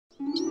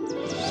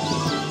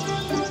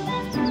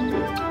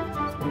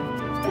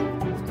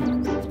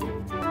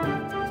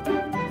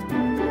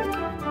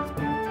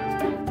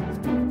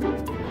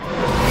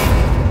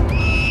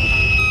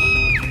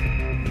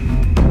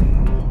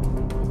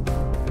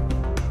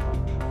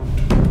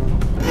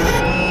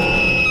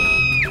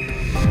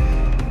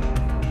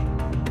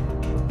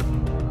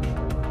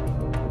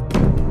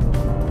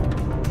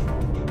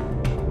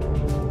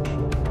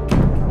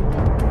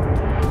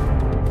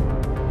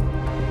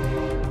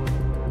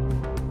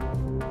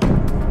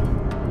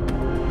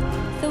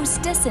Those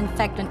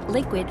disinfectant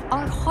liquid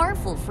are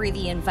harmful for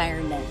the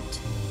environment.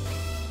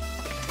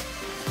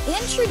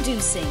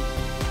 Introducing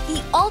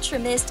the Ultra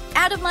Mist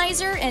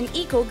Atomizer and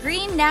Eco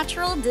Green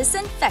Natural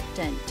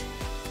Disinfectant.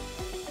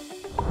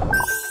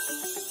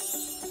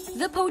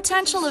 The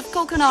potential of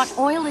coconut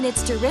oil and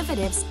its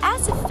derivatives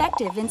as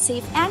effective and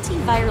safe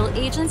antiviral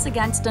agents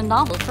against the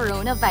novel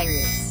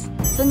coronavirus.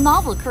 The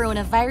novel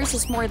coronavirus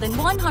has more than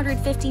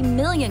 150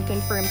 million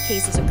confirmed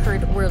cases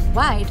occurred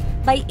worldwide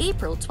by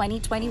April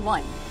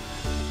 2021.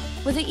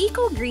 With the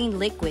Eco Green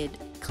liquid,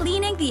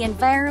 cleaning the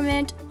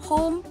environment,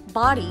 home,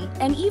 body,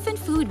 and even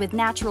food with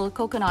natural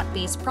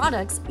coconut-based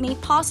products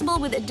made possible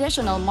with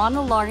additional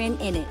monolaurin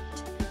in it.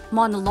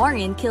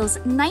 Monolaurin kills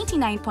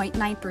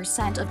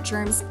 99.9% of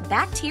germs,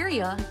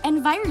 bacteria,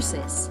 and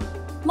viruses.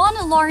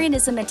 Monolaurin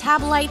is a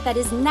metabolite that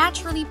is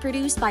naturally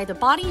produced by the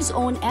body's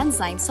own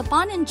enzymes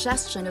upon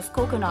ingestion of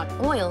coconut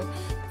oil.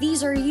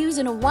 These are used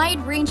in a wide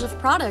range of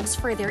products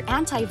for their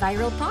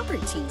antiviral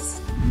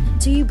properties.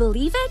 Do you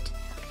believe it?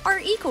 Our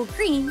Eco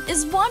Green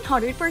is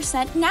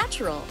 100%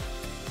 natural.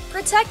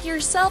 Protect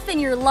yourself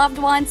and your loved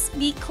ones.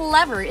 Be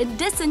clever and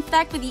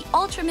disinfect with the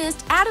Ultra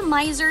Mist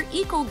Atomizer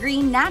Eco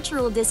Green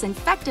Natural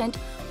Disinfectant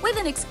with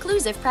an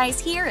exclusive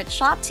price here at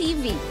Shop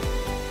TV.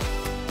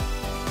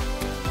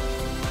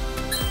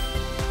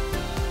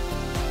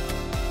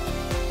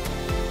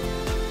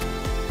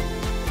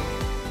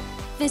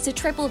 Visit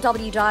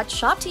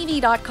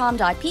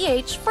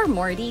www.shoptv.com.ph for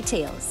more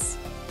details.